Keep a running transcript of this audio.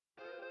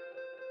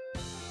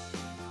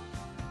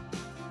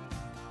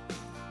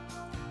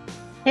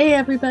Hey,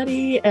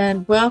 everybody,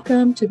 and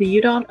welcome to the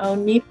You Don't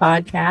Own Me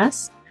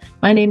podcast.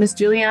 My name is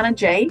Juliana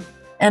J.,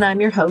 and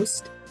I'm your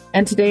host.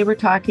 And today we're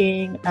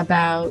talking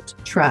about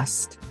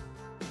trust.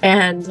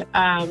 And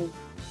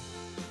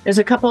there's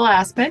a couple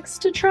aspects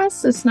to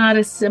trust. It's not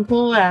as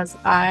simple as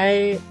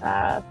I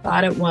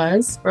thought it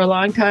was. For a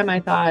long time, I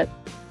thought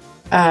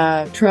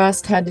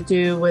trust had to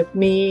do with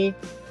me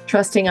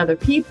trusting other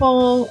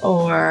people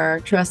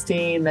or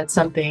trusting that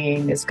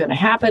something is going to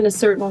happen a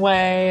certain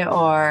way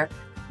or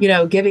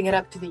giving it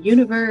up to the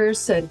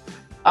universe and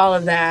all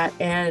of that.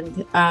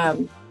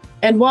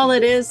 And while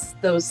it is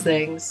those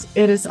things,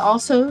 it is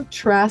also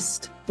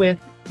trust with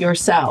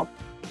yourself.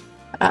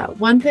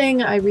 One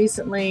thing I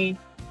recently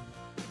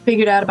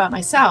figured out about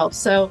myself.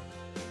 So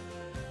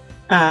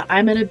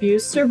I'm an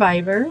abuse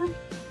survivor.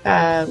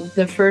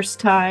 The first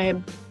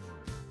time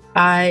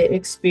I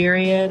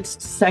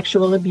experienced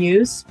sexual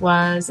abuse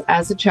was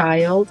as a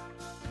child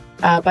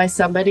by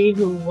somebody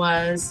who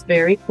was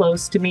very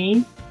close to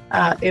me.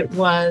 It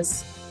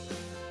was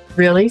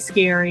really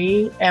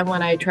scary. And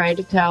when I tried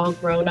to tell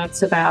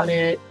grown-ups about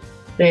it,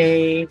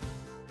 they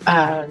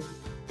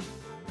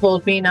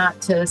told me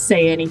not to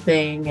say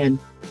anything. And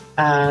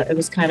it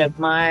was kind of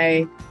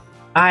I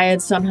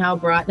had somehow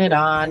brought it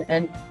on.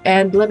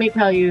 And let me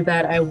tell you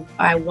that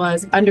I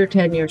was under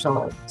 10 years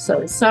old.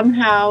 So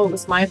somehow it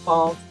was my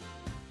fault.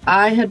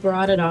 I had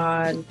brought it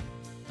on.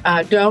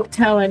 Don't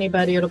tell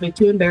anybody. It'll be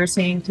too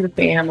embarrassing to the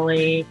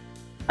family.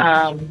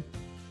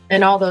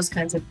 And all those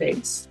kinds of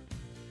things.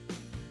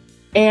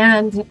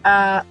 And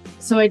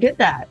so I did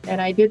that.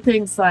 And I did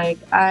things like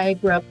I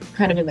grew up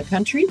kind of in the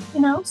country,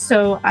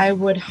 so I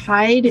would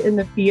hide in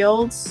the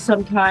fields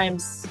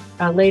sometimes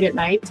late at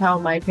night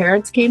till my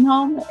parents came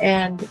home.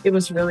 And it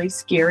was really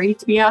scary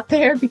to be out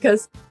there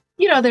because,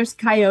 there's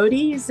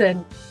coyotes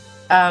and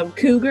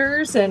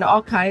cougars and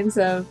all kinds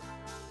of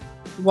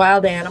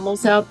wild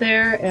animals out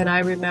there. And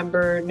I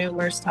remember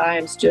numerous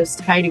times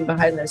just hiding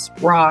behind this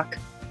rock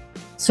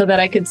so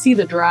that I could see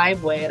the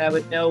driveway and I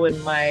would know when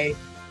my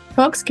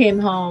folks came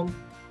home.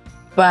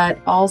 But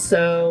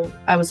also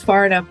I was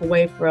far enough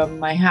away from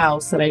my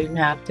house that I didn't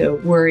have to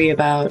worry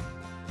about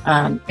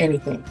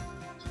anything.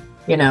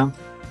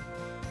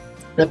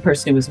 The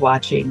person who was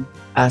watching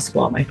us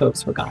while my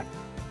folks were gone.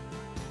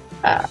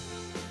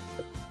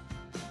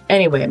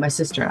 Anyway, my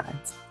sister and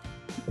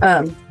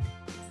I.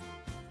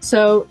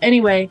 So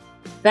anyway,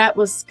 that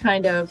was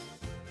kind of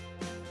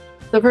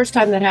the first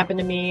time that happened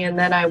to me. And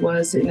then I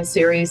was in a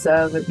series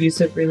of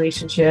abusive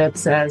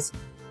relationships as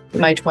in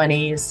my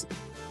 20s,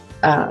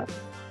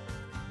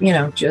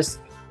 just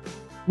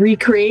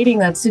recreating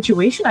that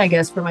situation, I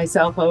guess, for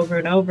myself over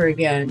and over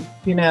again,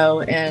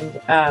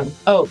 and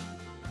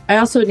I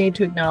also need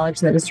to acknowledge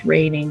that it's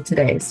raining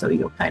today. So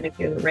you'll kind of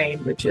hear the rain,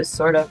 which is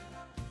sort of,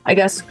 I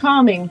guess,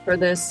 calming for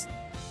this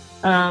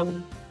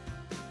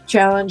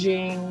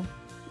challenging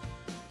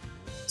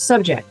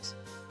subject.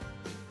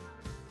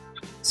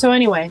 So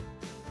anyway,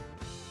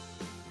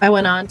 I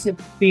went on to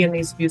be in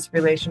these abusive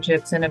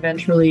relationships and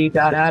eventually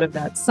got out of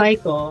that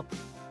cycle.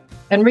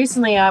 And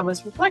recently I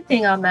was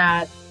reflecting on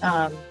that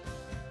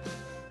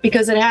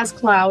because it has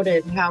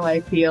clouded how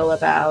I feel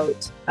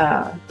about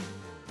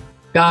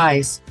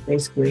guys,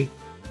 basically,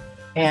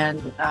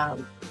 and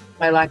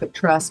my lack of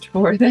trust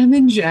for them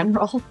in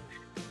general.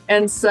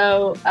 And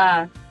so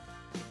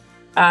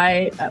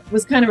I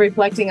was kind of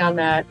reflecting on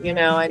that.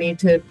 I need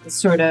to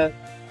sort of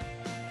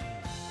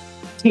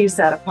tease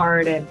that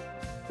apart and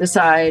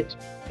decide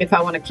if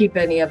I want to keep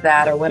any of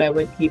that or what I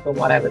would keep and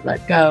what I would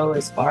let go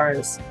as far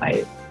as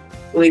my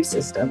belief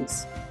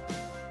systems.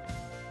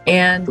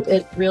 And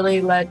it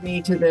really led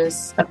me to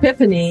this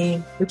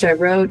epiphany, which I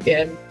wrote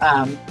in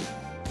a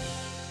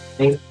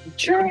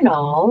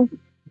journal.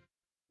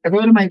 I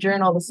wrote in my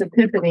journal this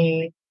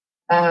epiphany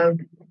of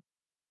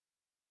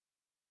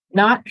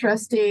not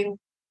trusting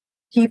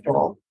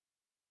people,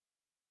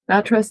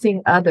 not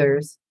trusting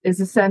others is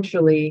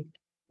essentially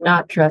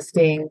not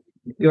trusting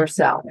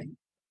yourself.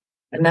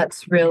 And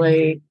that's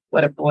really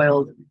what it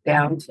boiled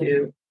down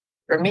to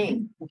for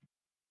me.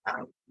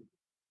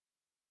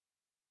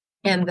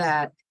 And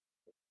that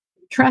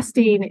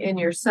trusting in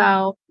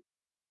yourself,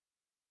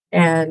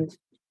 and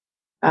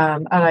I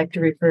like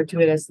to refer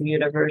to it as the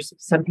universe.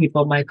 Some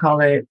people might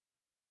call it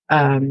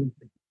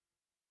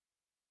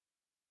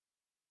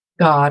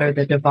God or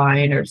the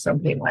divine or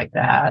something like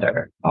that,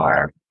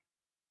 or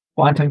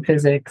quantum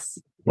physics,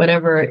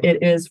 whatever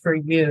it is for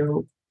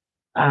you.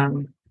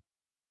 Kind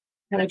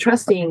of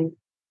trusting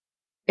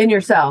in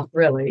yourself,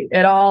 really.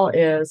 It all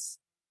is,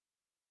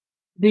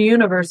 the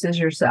universe is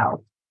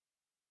yourself.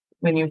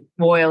 When you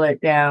boil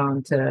it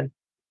down to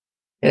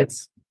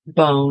its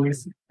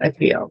bones, I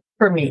feel,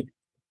 for me.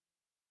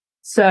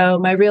 So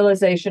my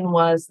realization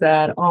was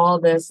that all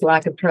this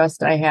lack of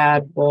trust I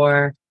had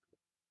for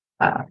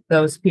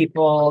those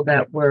people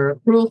that were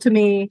cruel to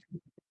me,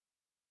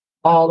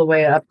 all the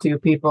way up to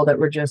people that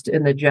were just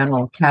in the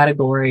general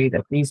category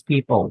that these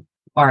people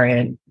are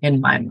in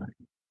my mind,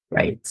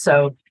 right?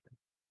 So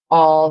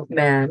all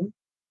men,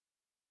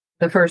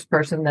 the first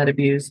person that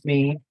abused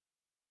me,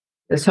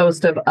 this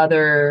host of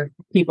other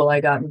people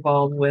I got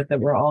involved with that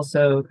were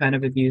also kind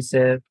of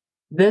abusive.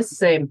 This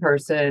same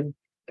person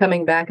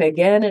coming back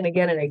again and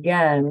again and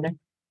again,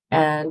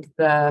 and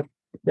the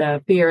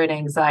fear and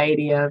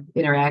anxiety of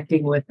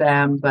interacting with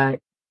them. But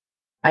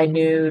I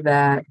knew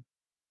that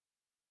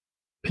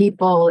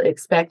people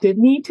expected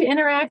me to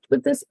interact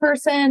with this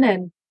person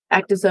and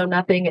act as though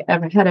nothing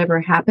had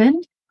ever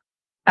happened.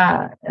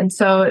 And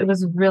so it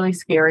was really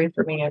scary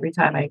for me every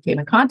time I came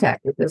in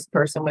contact with this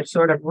person, which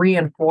sort of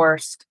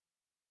reinforced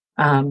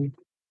um,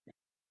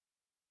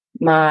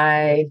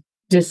 my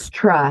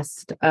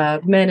distrust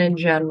of men in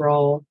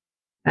general.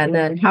 And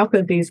then how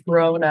could these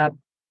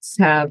grown-ups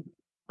have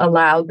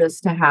allowed this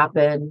to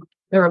happen?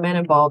 There were men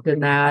involved in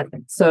that.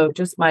 And so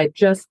just my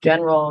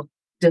general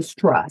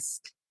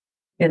distrust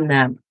in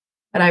them.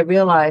 And I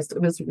realized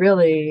it was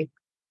really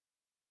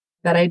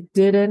that I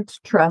didn't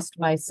trust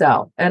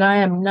myself. And I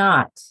am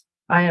not,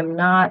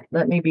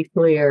 let me be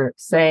clear,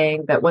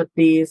 saying that what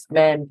these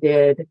men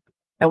did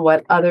and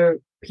what other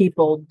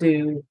people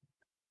do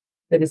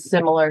that is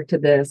similar to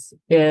this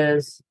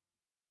is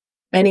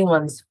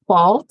anyone's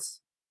fault,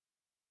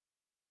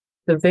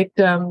 the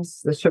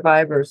victims, the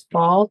survivors'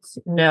 fault.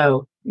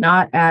 No,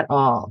 not at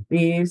all.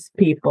 These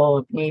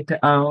people need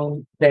to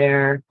own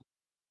their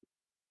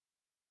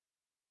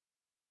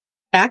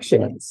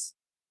actions.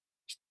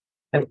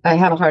 I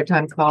have a hard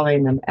time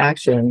calling them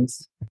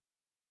actions.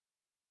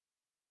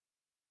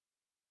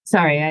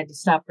 Sorry, I had to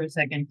stop for a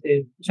second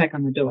to check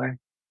on the door.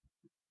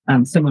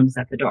 Someone was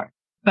at the door.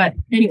 But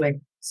anyway,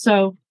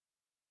 so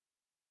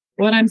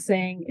what I'm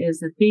saying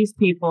is that these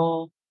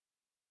people,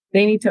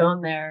 they need to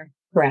own their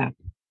crap.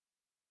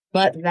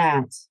 But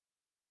that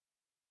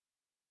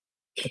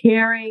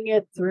carrying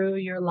it through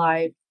your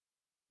life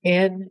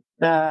in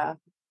the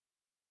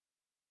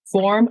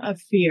form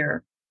of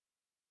fear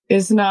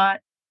is not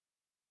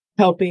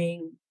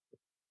helping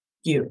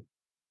you.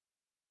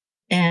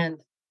 And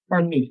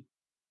for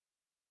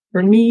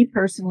me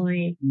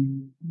personally,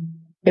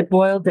 it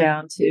boiled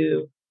down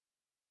to,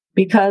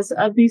 because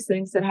of these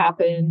things that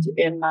happened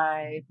in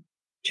my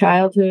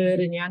childhood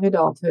and young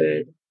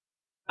adulthood,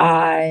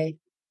 I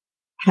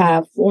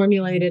have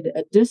formulated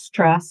a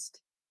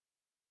distrust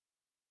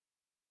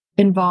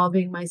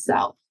involving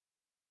myself,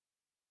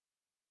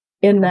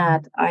 in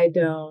that I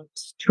don't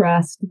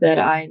trust that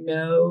I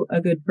know a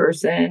good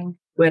person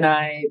when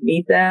I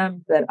meet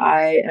them, that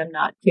I am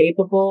not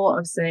capable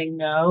of saying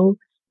no,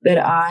 that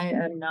I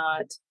am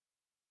not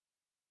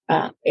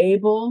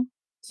able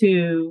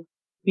to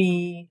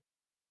be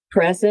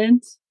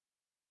present.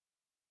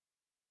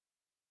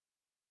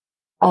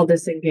 I'll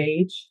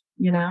disengage,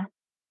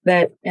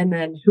 that, and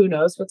then who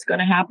knows what's going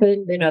to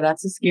happen.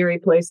 That's a scary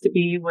place to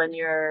be when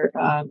you're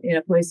in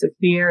a place of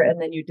fear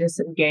and then you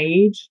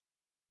disengage.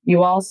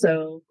 You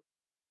also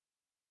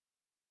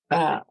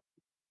kind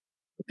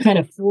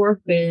of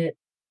forfeit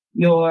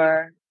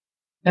your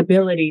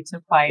ability to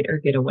fight or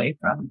get away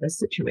from the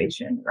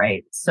situation,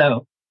 right?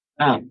 So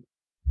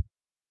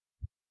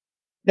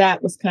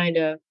that was kind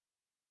of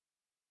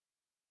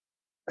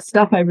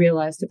stuff I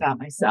realized about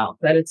myself,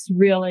 that it's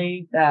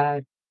really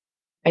that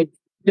I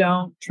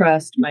don't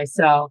trust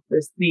myself.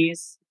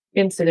 These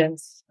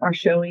incidents are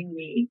showing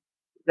me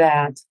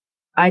that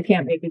I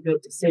can't make a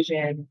good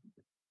decision.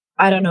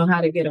 I don't know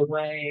how to get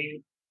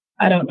away.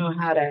 I don't know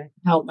how to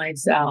help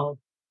myself.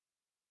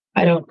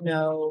 I don't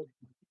know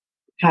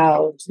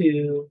how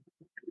to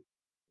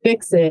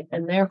fix it.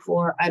 And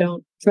therefore, I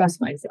don't trust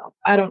myself.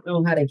 I don't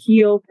know how to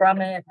heal from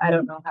it. I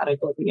don't know how to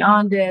go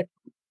beyond it.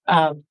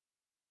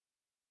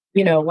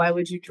 Why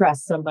would you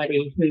trust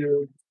somebody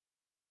who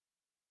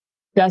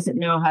doesn't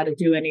know how to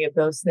do any of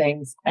those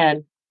things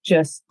and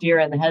just deer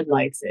in the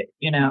headlights it?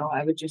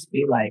 I would just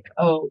be like,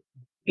 oh,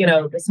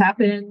 this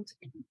happened.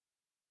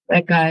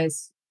 That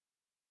guy's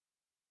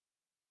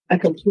a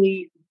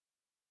complete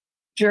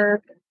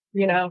jerk,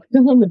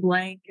 fill in the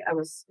blank. I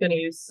was going to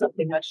use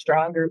something much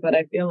stronger, but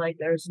I feel like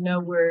there's no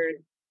word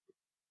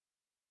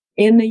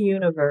in the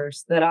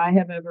universe that I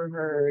have ever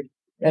heard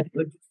that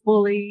would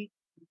fully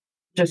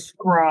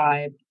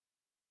describe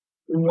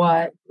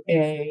what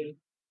a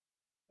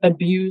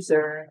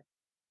abuser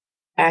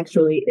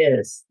actually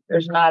is.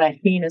 There's not a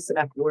heinous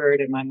enough word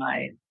in my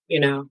mind,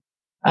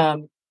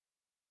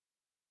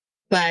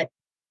 but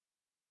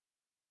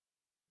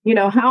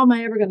how am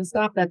I ever going to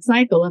stop that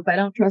cycle if I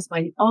don't trust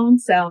my own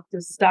self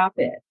to stop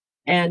it?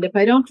 And if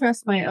I don't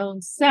trust my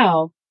own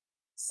self,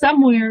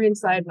 somewhere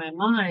inside my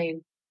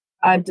mind,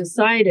 I've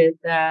decided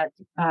that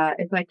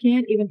if I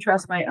can't even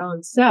trust my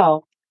own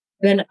self,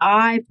 then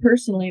I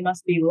personally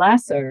must be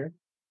lesser,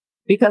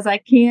 because I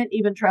can't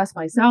even trust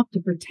myself to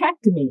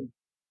protect me,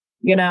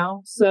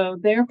 So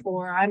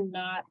therefore,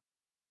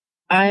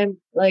 I'm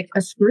like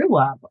a screw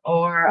up,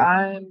 or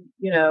I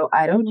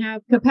don't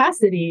have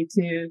capacity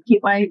to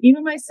keep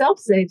even myself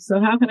safe.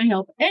 So how can I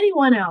help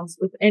anyone else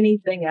with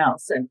anything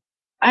else? And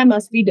I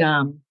must be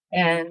dumb,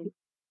 and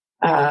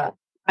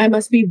I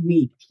must be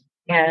weak,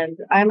 and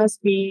I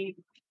must be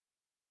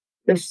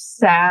the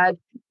sad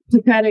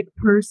pathetic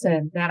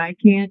person that I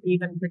can't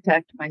even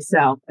protect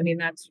myself. I mean,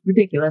 that's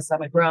ridiculous.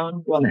 I'm a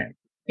grown woman,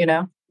 you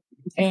know?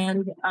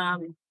 And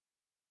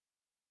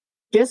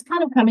just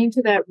kind of coming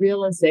to that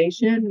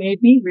realization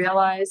made me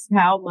realize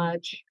how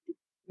much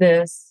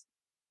this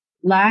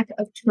lack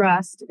of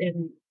trust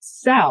in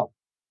self,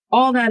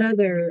 all that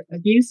other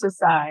abuse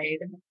aside,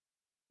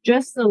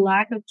 just the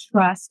lack of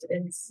trust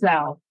in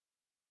self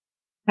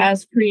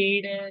has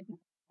created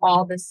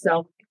all this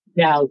self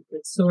doubt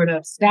that sort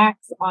of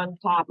stacks on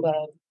top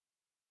of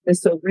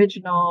this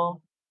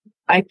original,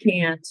 I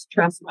can't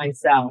trust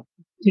myself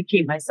to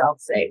keep myself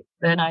safe.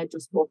 Then I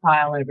just will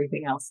pile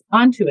everything else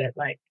onto it.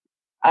 Like,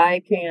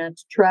 I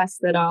can't trust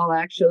that I'll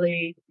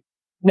actually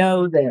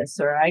know this,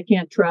 or I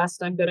can't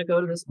trust I'm going to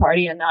go to this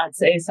party and not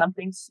say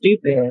something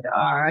stupid,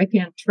 or I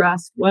can't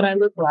trust what I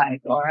look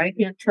like, or I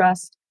can't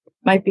trust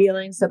my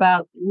feelings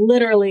about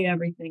literally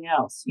everything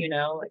else.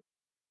 Like,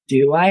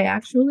 do I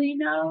actually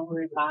know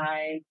if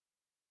I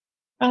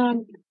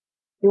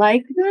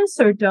like this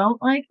or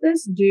don't like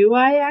this? Do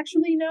I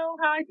actually know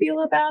how I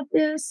feel about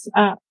this?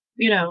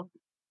 You know,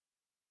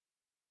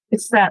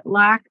 it's that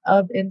lack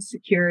of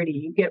insecurity.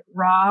 You get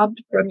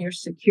robbed from your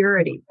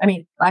security. I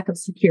mean, lack of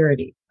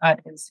security, not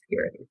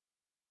insecurity.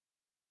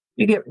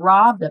 You get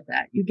robbed of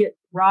that. You get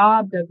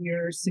robbed of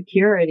your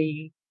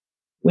security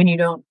when you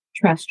don't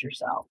trust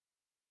yourself.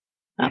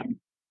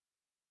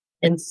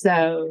 And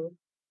so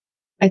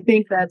I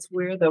think that's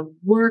where the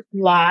work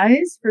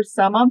lies for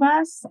some of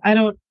us. I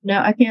don't know.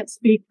 I can't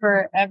speak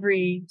for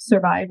every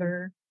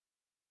survivor.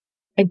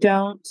 I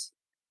don't.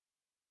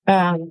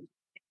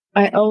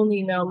 I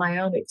only know my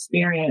own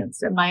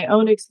experience. And my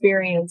own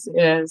experience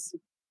is,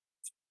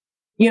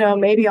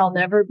 maybe I'll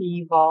never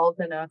be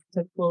evolved enough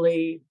to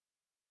fully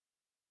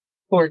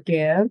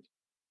forgive,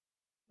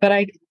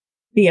 but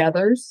the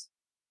others,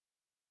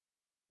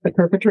 the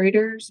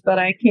perpetrators, but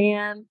I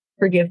can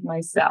forgive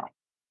myself.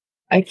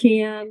 I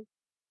can,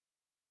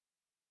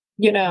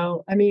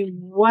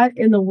 what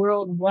in the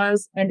world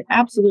was an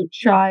absolute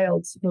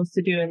child supposed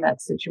to do in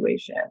that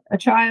situation? A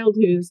child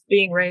who's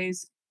being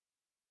raised,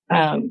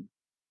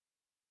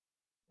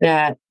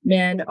 that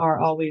men are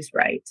always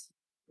right,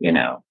 you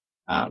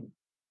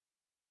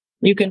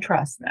can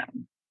trust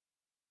them,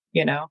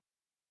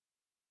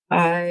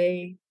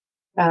 I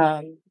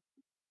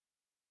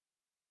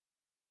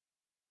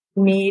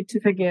need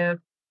to forgive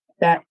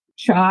that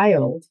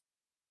child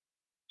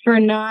for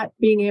not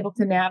being able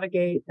to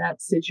navigate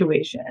that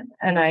situation.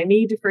 And I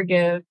need to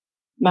forgive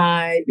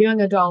my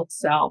young adult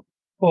self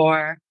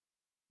for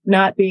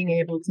not being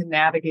able to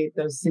navigate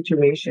those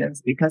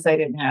situations because I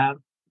didn't have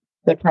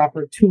the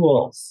proper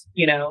tools,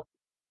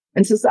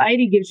 and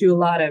society gives you a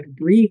lot of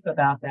grief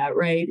about that,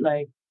 right?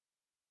 Like,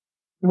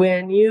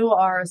 when you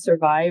are a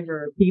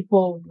survivor,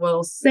 people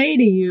will say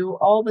to you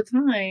all the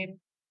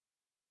time,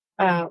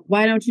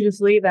 why don't you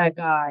just leave that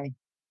guy?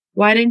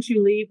 Why didn't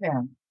you leave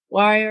him?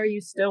 Why are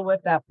you still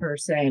with that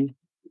person?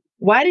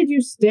 Why did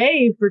you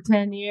stay for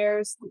 10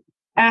 years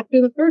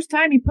after the first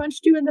time he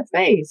punched you in the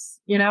face?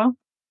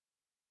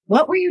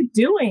 What were you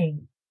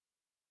doing?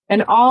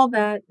 And all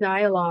that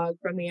dialogue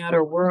from the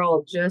outer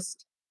world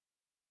just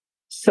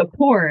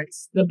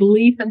supports the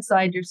belief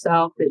inside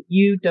yourself that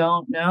you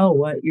don't know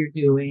what you're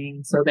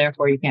doing. So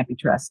therefore you can't be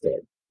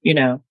trusted.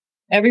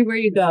 Everywhere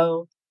you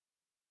go,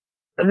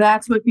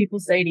 that's what people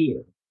say to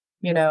you.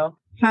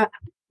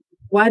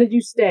 Why did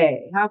you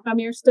stay? How come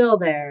you're still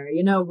there?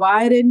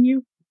 Why didn't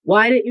you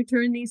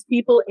turn these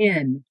people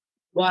in?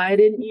 Why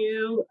didn't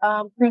you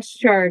press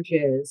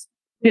charges?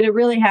 Did it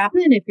really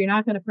happen if you're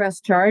not going to press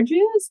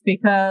charges?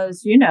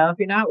 Because, if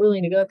you're not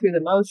willing to go through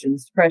the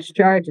motions to press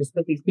charges,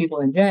 put these people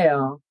in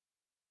jail,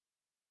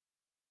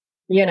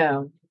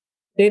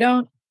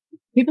 people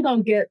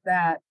don't get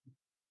that.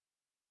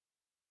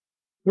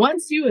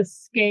 Once you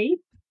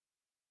escape,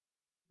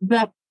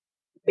 the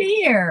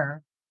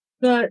fear,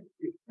 the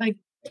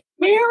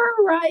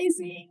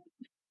terrorizing,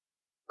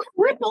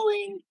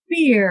 crippling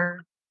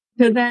fear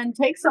to then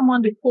take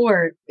someone to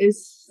court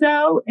is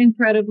so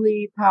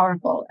incredibly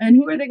powerful. And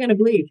who are they going to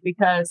believe?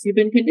 Because you've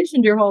been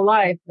conditioned your whole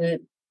life that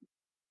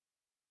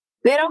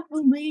they don't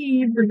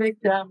believe the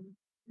victim.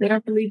 They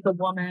don't believe the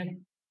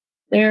woman.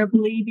 They're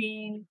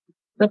believing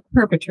the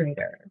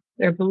perpetrator.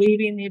 They're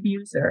believing the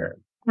abuser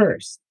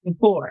first,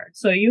 before.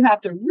 So you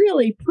have to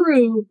really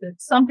prove that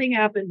something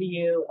happened to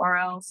you, or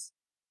else,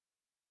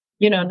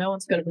 no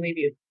one's going to believe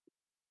you.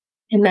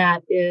 And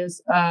that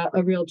is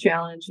a real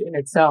challenge in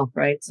itself,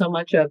 right? So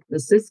much of the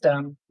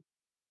system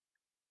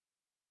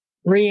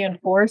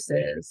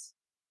reinforces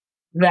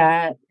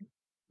that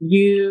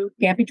you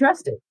can't be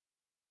trusted,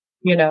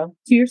 to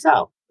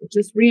yourself. It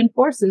just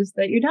reinforces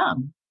that you're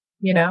dumb,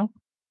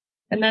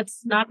 and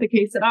that's not the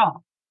case at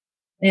all.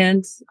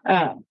 And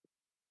so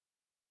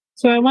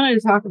I wanted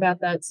to talk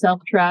about that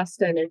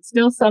self-trust, and it's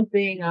still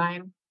something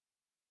I'm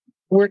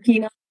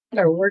working on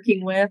or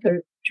working with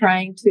or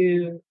trying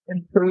to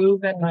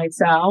improve in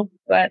myself.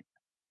 But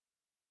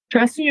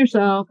trusting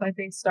yourself, I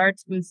think,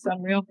 starts with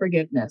some real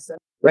forgiveness.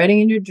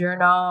 Writing in your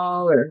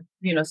journal, or,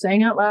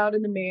 saying out loud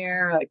in the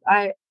mirror, like,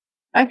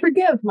 I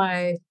forgive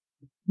my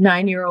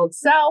 9-year-old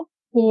self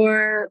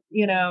for,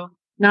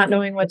 not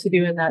knowing what to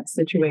do in that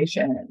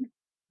situation.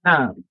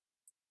 Um,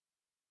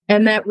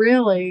 and that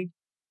really,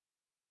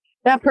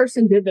 that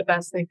person did the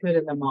best they could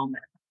in the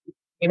moment,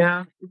 you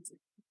know,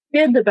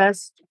 did the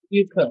best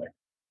you could,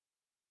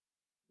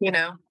 you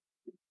know.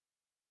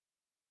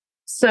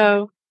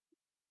 So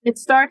it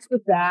starts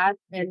with that.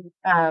 And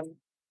I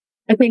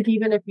think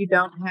even if you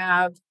don't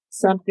have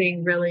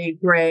something really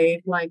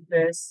grave like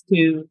this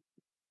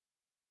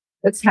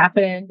that's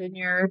happened in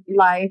your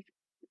life,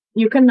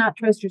 you cannot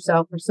trust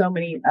yourself for so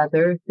many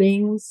other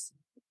things,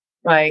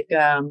 like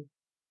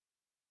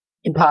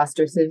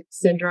imposter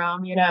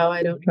syndrome.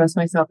 I don't trust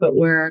myself at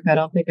work. I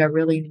don't think I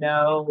really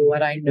know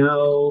what I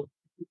know.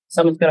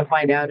 Someone's going to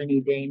find out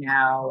any day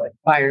now and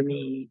fire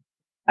me.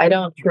 I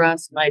don't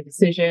trust my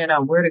decision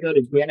on where to go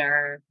to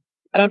dinner.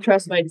 I don't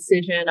trust my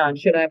decision on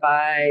should I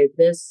buy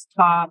this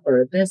top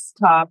or this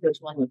top, which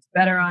one looks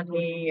better on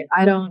me.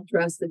 I don't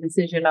trust the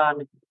decision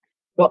on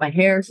what my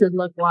hair should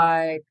look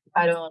like.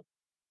 I don't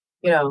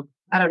know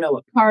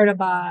what car to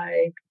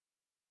buy.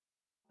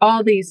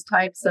 All these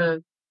types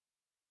of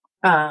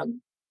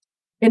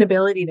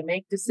inability to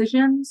make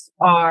decisions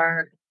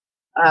are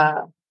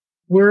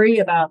worry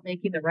about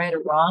making the right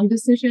or wrong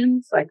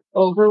decisions, like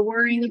over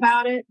worrying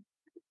about it,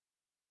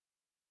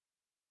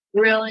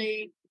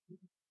 really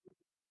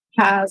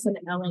has an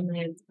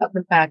element of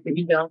the fact that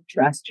you don't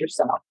trust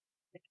yourself.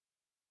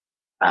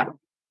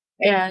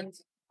 And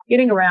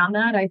getting around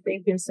that, I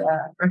think, is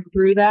or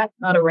through that,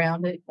 not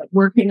around it, but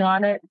working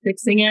on it,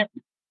 fixing it,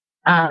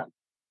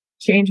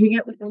 changing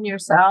it within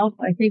yourself,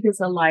 I think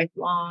is a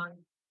lifelong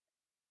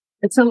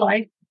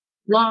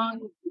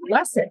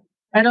lesson.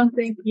 I don't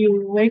think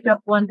you wake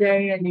up one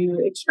day and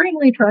you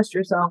extremely trust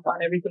yourself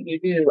on everything you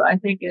do. I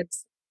think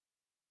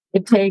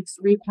it takes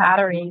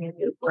repatterning in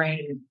your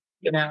brain,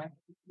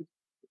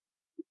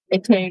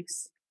 It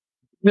takes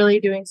really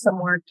doing some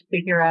work to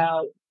figure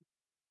out,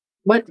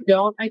 what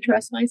don't I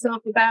trust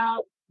myself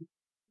about?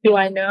 Do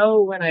I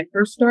know when I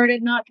first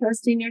started not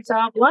trusting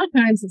yourself? A lot of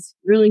times it's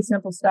really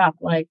simple stuff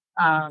like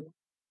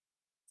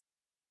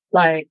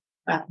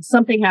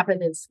something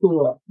happened in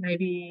school.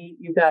 Maybe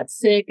you got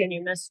sick and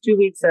you missed 2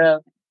 weeks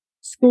of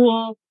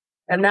school.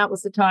 And that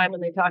was the time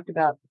when they talked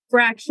about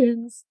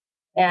fractions.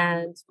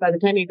 And by the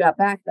time you got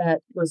back,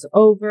 that was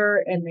over.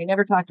 And they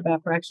never talked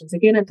about fractions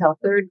again until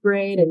 3rd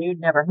grade. And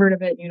you'd never heard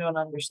of it. And you don't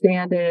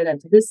understand it. And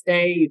to this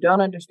day, you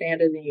don't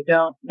understand it and you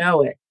don't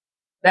know it.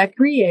 That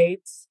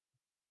creates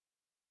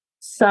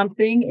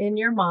something in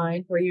your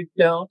mind where you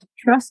don't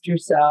trust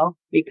yourself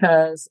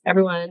because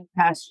everyone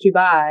passed you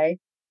by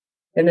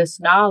in this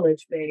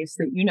knowledge base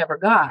that you never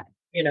got,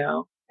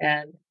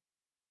 and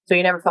so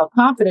you never felt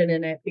confident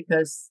in it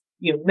because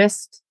you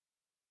missed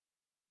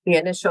the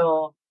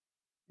initial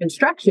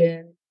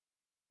instruction,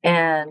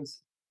 and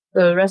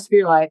the rest of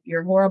your life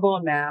you're horrible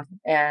in math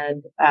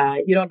and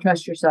you don't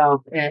trust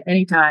yourself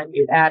anytime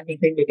you add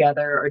anything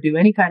together or do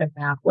any kind of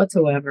math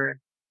whatsoever,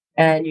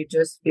 and you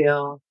just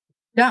feel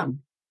dumb,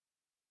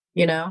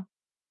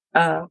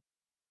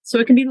 so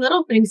it can be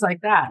little things like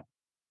that,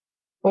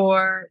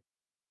 or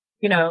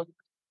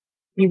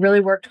you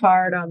really worked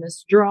hard on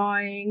this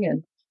drawing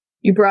and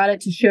you brought it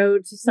to show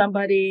to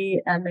somebody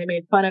and they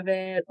made fun of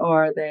it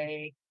or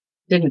they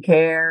didn't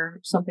care,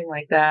 something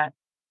like that.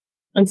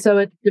 And so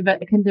it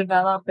can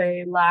develop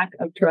a lack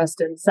of trust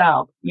in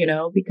self,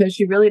 because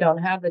you really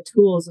don't have the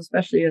tools,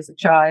 especially as a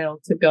child,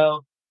 to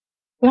go,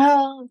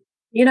 well,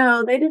 they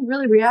didn't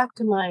really react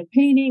to my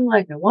painting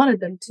like I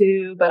wanted them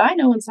to, but I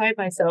know inside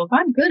myself,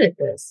 I'm good at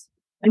this.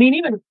 I mean,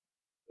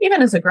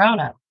 even as a grown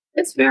up,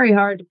 it's very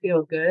hard to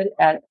feel good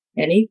at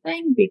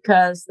anything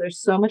because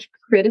there's so much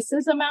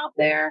criticism out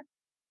there.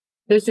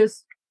 There's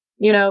just,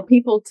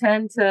 people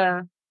tend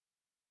to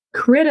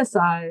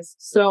criticize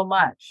so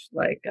much.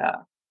 Like,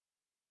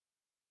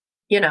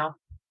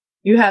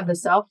 you have the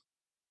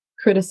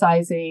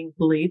self-criticizing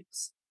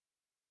beliefs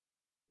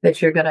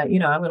that you're gonna, I'm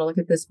gonna look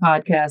at this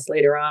podcast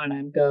later on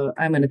and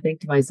I'm gonna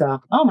think to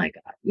myself, oh my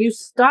God, you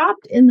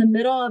stopped in the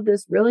middle of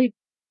this really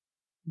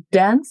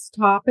dense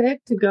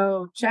topic to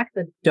go check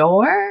the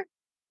door.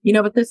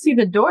 But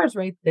the door's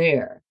right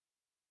there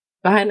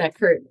behind that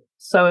curtain.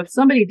 So if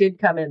somebody did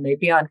come in, they'd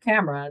be on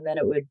camera and then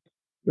it would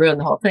ruin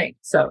the whole thing.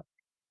 So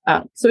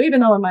even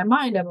though in my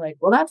mind, I'm like,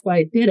 well, that's why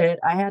I did it.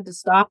 I had to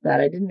stop that.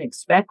 I didn't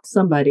expect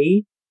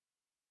somebody,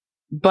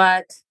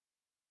 but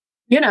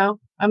I'm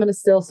going to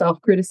still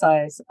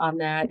self-criticize on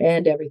that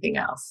and everything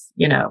else,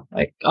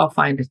 like I'll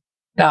find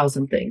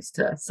 1,000 things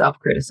to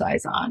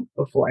self-criticize on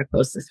before I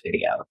post this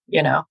video,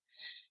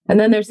 And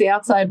then there's the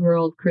outside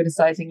world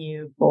criticizing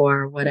you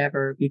for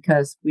whatever,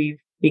 because we've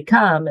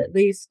become, at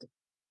least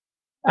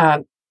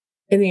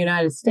in the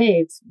United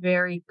States,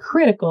 very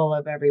critical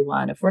of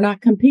everyone. If we're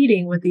not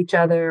competing with each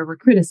other, we're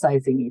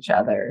criticizing each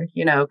other,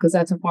 because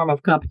that's a form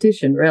of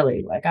competition,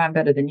 really. Like, I'm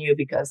better than you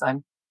because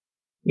I'm,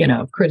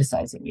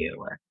 criticizing you.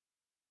 Or,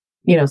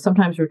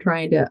 sometimes we're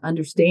trying to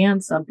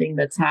understand something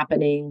that's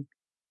happening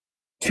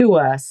to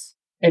us.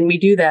 And we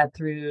do that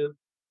through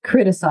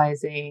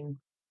criticizing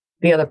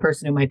the other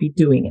person who might be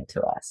doing it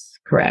to us.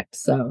 Correct.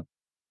 So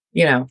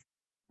You know,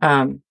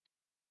 um,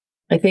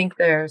 I think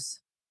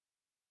there's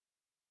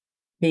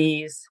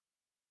these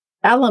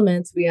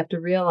elements we have to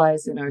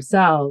realize in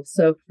ourselves.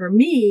 So for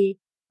me,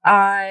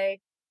 I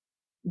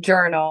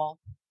journal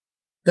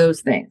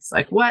those things.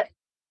 Like what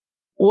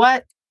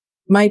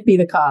might be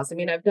the cause? I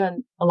mean, I've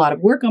done a lot of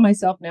work on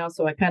myself now,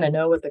 so I kind of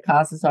know what the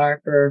causes are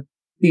for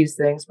these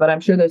things, but I'm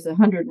sure there's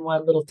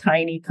 101 little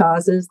tiny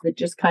causes that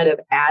just kind of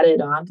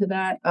added on to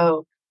that.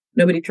 Oh,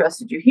 nobody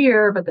trusted you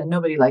here, but then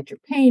nobody liked your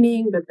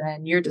painting, but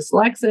then you're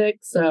dyslexic.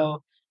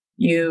 So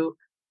you,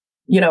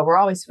 we're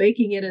always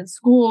faking it in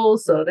school.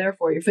 So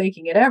therefore you're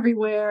faking it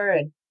everywhere.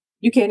 And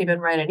you can't even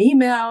write an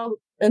email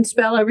and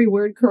spell every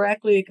word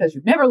correctly because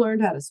you've never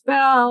learned how to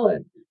spell.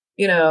 And,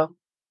 you know,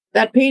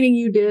 that painting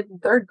you did in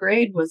third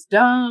grade was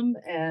dumb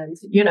and,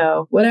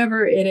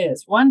 whatever it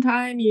is. One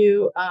time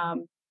you, uh,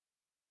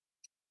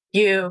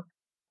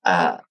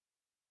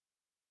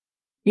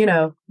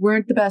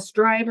 weren't the best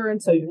driver.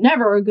 And so you're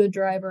never a good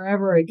driver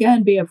ever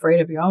again. Be afraid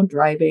of your own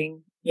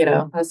driving.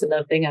 That's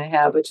another thing I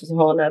have, which is a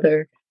whole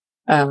nother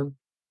um,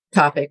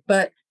 topic.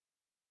 But,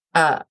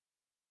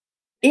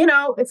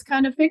 it's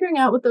kind of figuring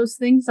out what those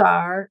things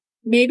are.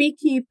 Maybe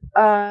keep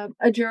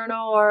a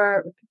journal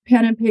or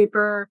pen and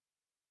paper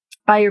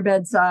by your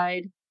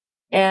bedside.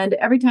 And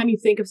every time you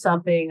think of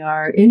something,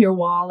 or in your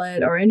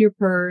wallet, or in your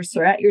purse,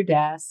 or at your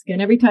desk,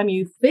 and every time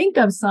you think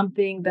of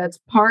something that's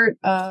part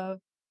of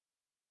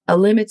a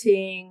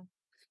limiting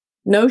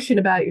notion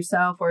about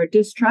yourself or a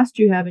distrust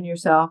you have in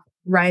yourself,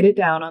 write it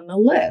down on the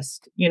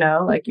list.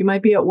 Like you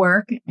might be at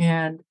work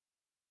and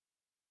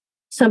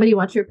somebody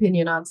wants your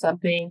opinion on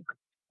something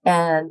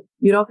and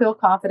you don't feel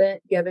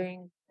confident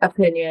giving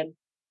opinion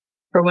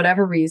for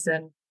whatever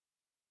reason.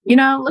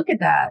 Look at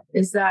that.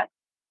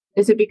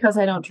 Is it because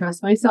I don't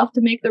trust myself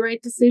to make the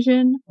right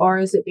decision? Or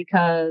is it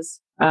because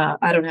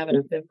I don't have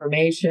enough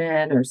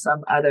information or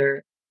some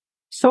other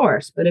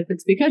source? But if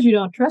it's because you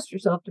don't trust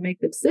yourself to make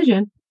the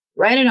decision,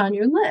 write it on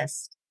your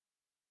list.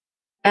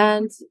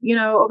 And,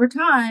 over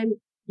time,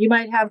 you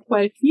might have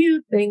quite a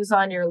few things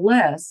on your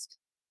list,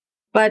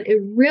 but it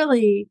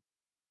really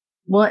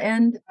will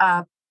end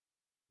up,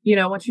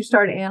 once you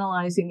start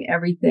analyzing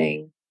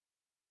everything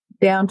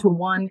down to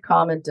one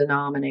common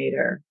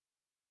denominator.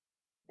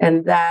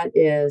 And that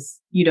is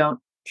you don't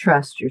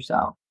trust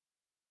yourself.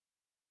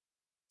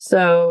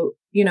 So,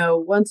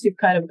 once you've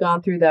kind of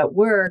gone through that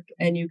work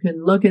and you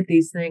can look at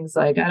these things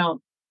like,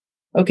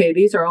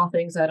 these are all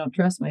things I don't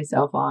trust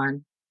myself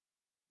on.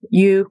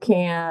 You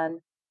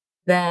can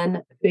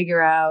then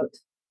figure out,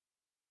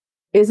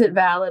 is it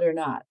valid or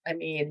not? I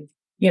mean,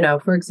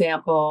 for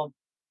example,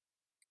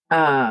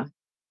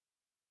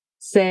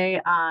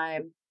 say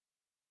I'm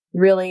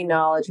really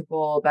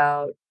knowledgeable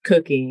about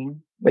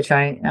cooking, which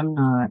I am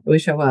not. I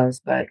wish I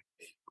was, but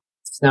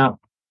it's not.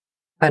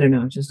 I don't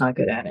know, just not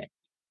good at it.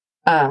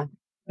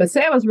 But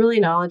say I was really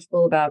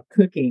knowledgeable about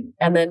cooking,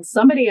 and then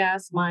somebody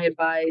asked my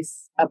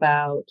advice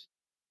about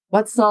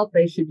what salt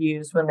they should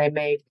use when they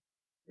make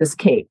this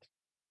cake.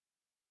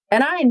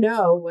 And I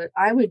know what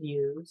I would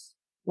use,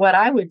 what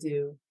I would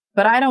do,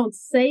 but I don't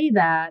say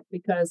that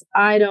because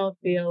I don't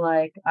feel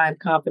like I'm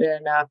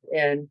confident enough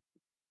in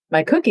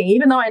my cooking,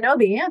 even though I know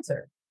the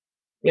answer,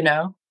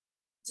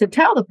 to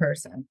tell the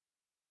person,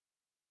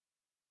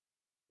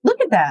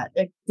 look at that.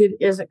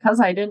 Is it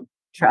because I didn't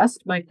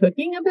trust my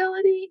cooking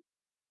ability?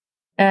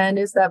 And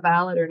is that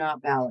valid or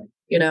not valid?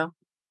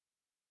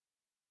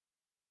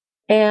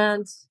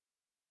 And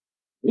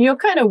you'll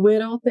kind of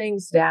whittle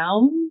things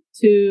down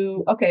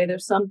to, okay,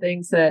 there's some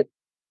things that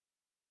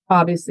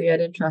obviously I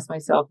didn't trust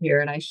myself here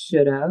and I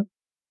should have.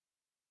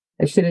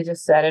 I should have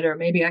just said it, or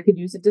maybe I could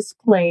use a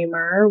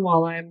disclaimer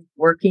while I'm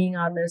working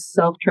on this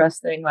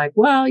self-trust thing. Like,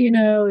 well,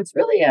 it's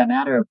really a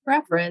matter of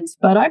preference,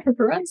 but I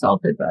prefer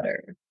unsalted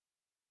butter,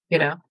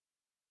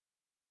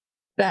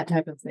 that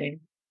type of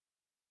thing.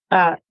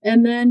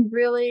 And then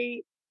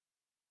really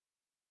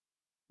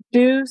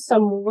do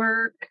some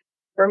work.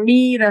 For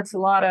me, that's a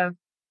lot of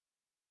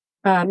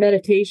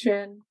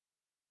meditation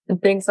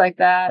and things like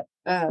that.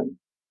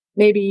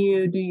 Maybe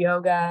you do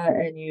yoga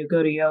and you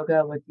go to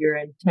yoga with your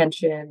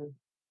intention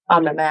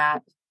on the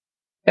mat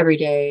every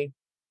day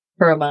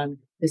for a month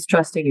is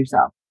trusting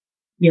yourself,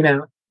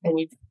 and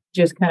you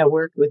just kind of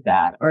work with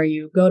that. Or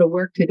you go to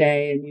work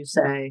today and you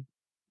say,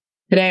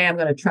 today I'm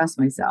going to trust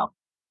myself,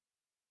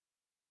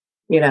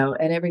 and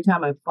every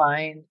time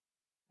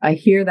I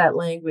hear that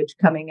language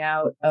coming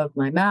out of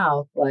my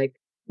mouth, like,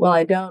 well,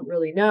 I don't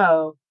really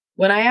know.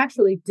 When I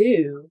actually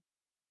do,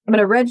 I'm going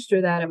to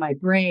register that in my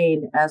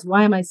brain as,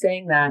 why am I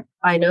saying that?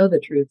 I know the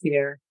truth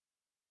here.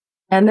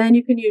 And then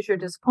you can use your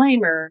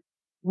disclaimer.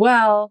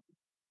 Well,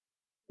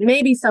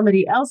 maybe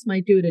somebody else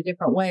might do it a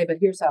different way, but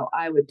here's how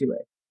I would do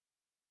it.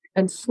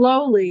 And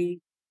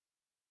slowly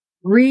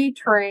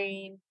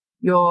retrain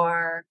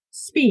your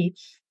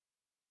speech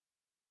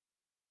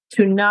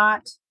to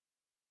not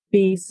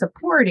be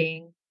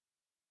supporting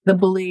the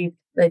belief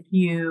that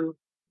you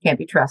can't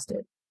be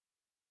trusted.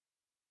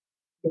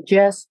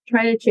 Just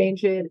try to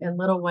change it in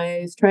little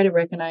ways. Try to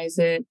recognize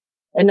it.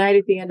 At night,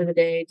 at the end of the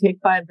day, take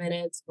 5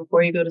 minutes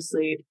before you go to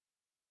sleep.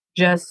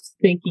 just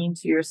thinking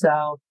to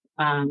yourself,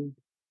 um,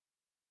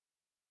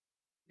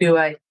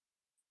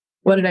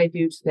 what did I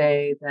do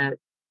today that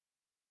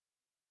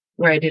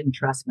where I didn't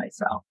trust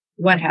myself?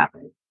 What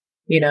happened?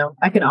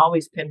 I can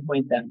always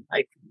pinpoint them.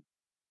 Like,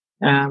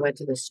 I went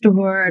to the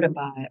store to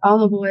buy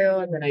olive oil,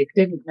 and then I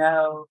didn't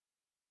know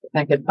if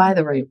I could buy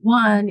the right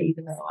one,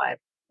 even though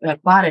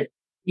I've bought it,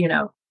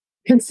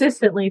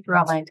 consistently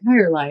throughout my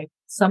entire life.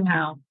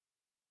 Somehow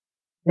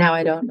now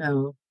I don't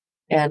know.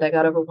 And I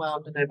got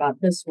overwhelmed and I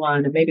bought this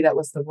one, and maybe that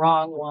was the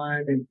wrong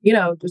one. And,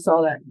 just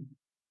all that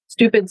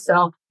stupid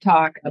self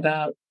talk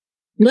about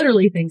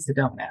literally things that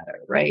don't matter,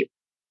 right?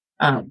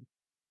 Um,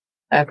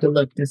 I have to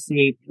look to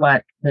see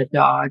what the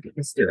dog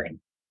is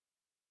doing.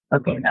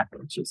 Okay,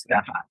 nothing. She's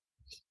got hot.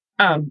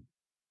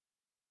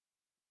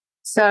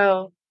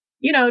 So,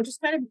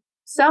 just kind of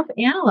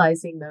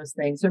self-analyzing those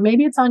things, or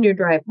maybe it's on your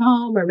drive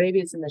home, or maybe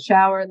it's in the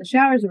shower. And the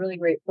shower is a really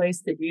great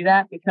place to do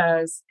that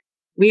because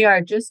we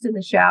are just in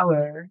the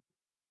shower.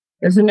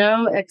 There's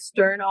no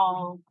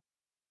external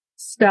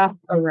stuff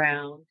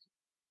around.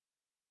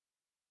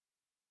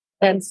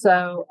 And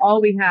so all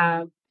we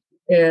have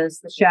is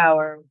the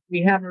shower.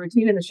 We have a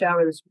routine in the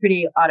shower that's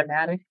pretty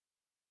automatic,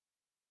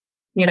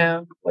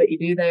 what you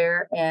do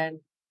there. And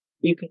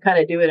you can kind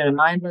of do it in a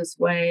mindless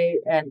way.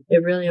 And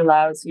it really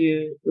allows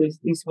you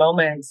these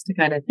moments to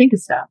kind of think of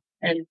stuff.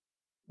 And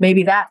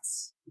maybe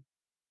that's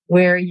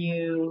where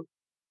you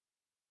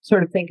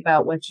sort of think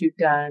about what you've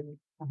done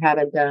or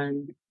haven't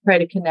done. Try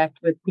to connect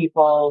with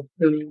people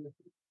who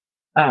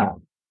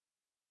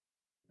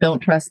don't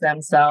trust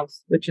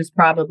themselves, which is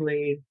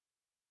probably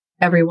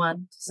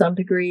everyone to some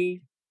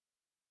degree.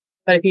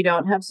 But if you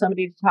don't have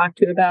somebody to talk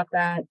to about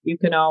that, you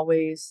can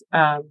always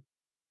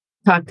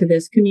talk to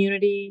this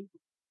community,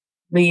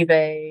 leave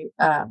a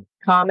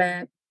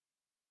comment,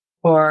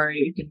 or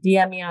you can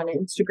DM me on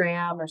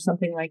Instagram or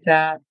something like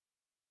that,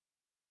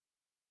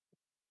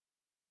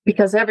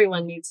 because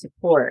everyone needs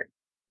support.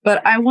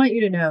 But I want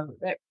you to know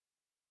that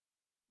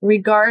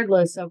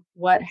regardless of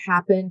what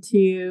happened to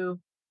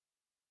you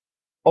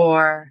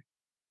or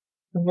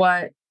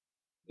what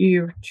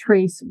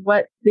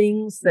what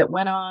things that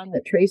went on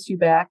that trace you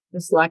back,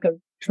 this lack of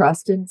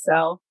trust in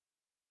self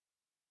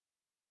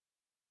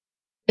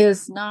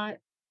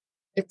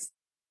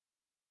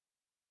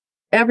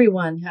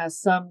everyone has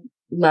some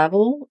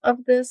level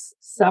of this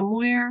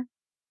somewhere,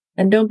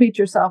 and don't beat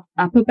yourself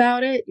up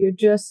about it. You're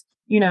just,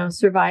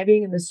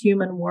 surviving in this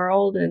human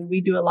world, and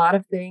we do a lot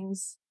of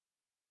things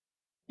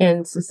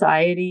in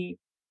society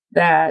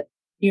that,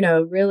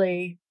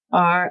 really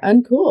are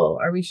uncool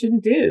or we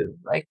shouldn't do,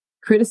 like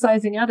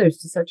criticizing others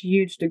to such a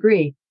huge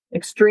degree,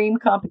 extreme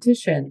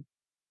competition,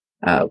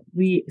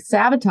 we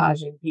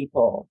sabotaging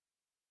people,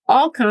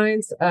 all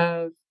kinds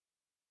of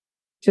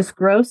just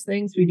gross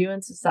things we do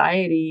in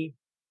society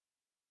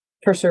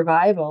for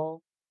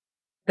survival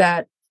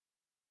that,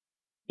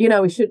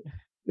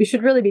 we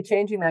should really be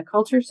changing that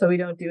culture so we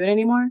don't do it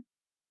anymore.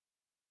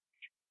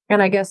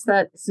 And I guess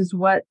this is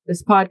what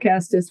this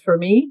podcast is for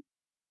me.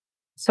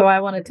 So I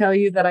want to tell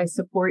you that I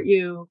support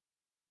you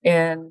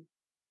in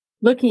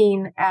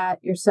looking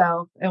at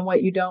yourself and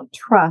what you don't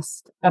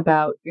trust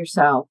about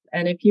yourself.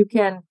 And if you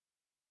can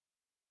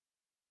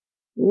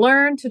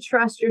learn to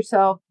trust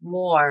yourself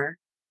more,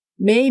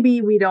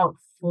 maybe we don't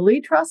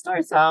fully trust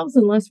ourselves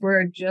unless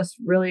we're just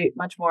really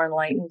much more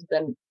enlightened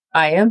than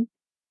I am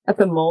at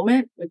the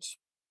moment, which,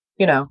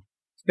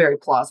 it's very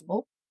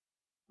plausible.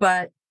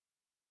 But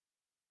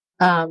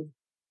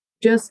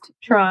just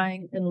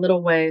trying in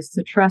little ways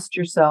to trust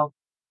yourself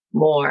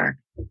more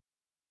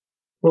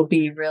will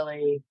be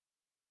really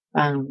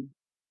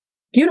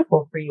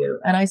beautiful for you.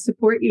 And I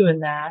support you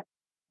in that.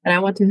 And I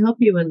want to help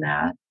you in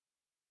that.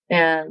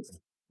 And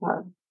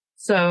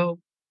so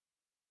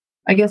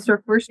I guess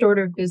our first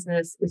order of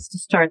business is to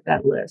start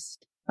that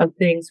list of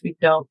things we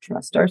don't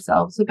trust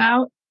ourselves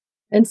about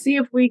and see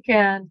if we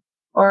can,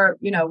 or,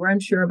 we're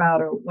unsure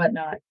about or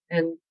whatnot,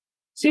 and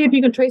see if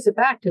you can trace it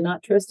back to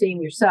not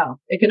trusting yourself.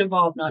 It can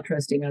involve not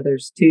trusting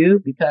others too,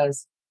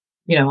 because,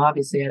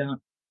 obviously I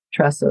don't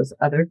trust those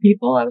other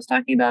people I was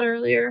talking about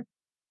earlier,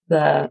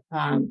 the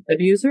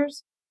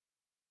abusers.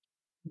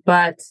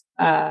 But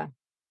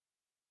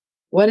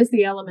what is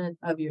the element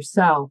of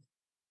yourself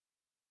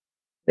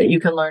that you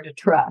can learn to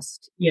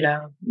trust?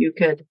 You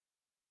could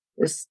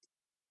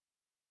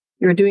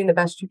you're doing the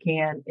best you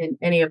can in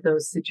any of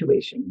those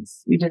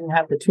situations. You didn't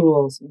have the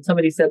tools. When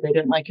somebody said they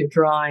didn't like your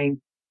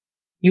drawing,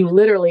 you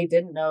literally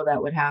didn't know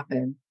that would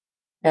happen.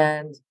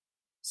 And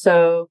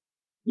so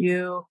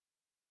you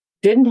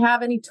didn't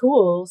have any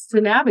tools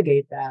to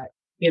navigate that,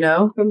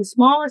 from the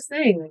smallest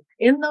thing.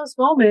 In those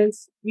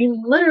moments,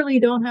 you literally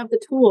don't have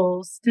the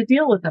tools to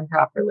deal with them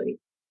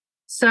properly.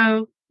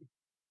 So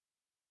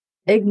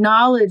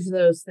acknowledge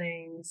those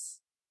things.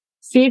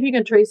 See if you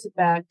can trace it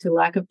back to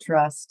lack of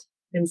trust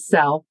in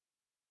self,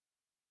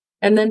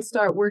 and then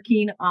start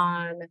working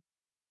on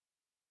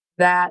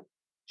that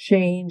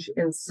change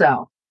in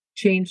self,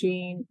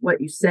 changing what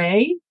you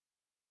say,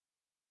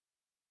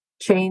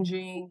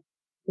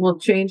 will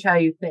change how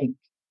you think.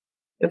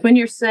 If when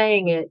you're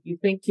saying it, you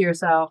think to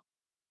yourself,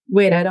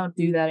 wait, I don't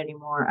do that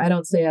anymore. I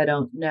don't say I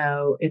don't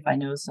know if I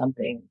know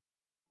something.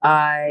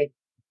 I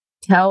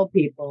tell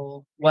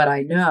people what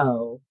I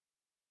know.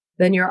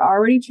 Then you're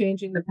already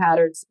changing the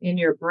patterns in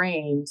your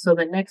brain so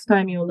that next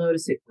time you'll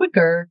notice it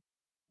quicker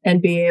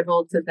and be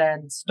able to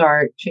then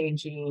start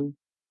changing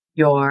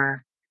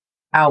your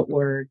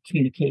outward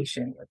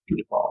communication with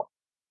people.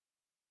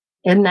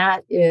 And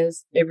that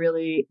is a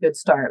really good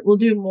start. We'll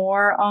do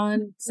more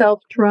on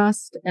self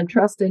trust and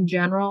trust in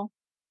general,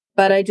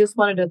 but I just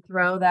wanted to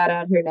throw that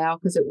out here now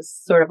because it was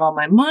sort of on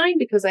my mind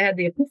because I had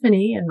the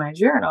epiphany in my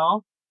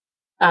journal.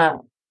 Uh,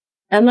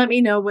 and let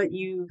me know what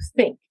you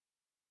think.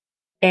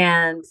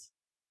 And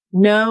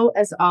know,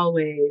 as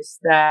always,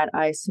 that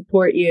I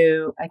support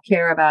you. I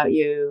care about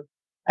you.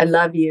 I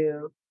love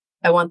you.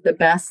 I want the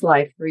best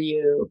life for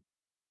you.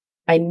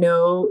 I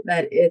know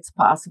that it's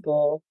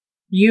possible.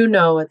 You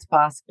know it's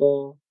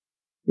possible.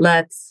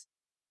 Let's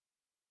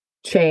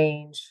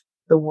change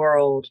the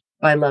world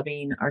by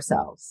loving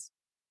ourselves.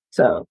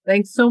 So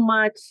thanks so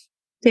much.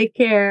 Take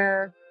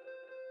care.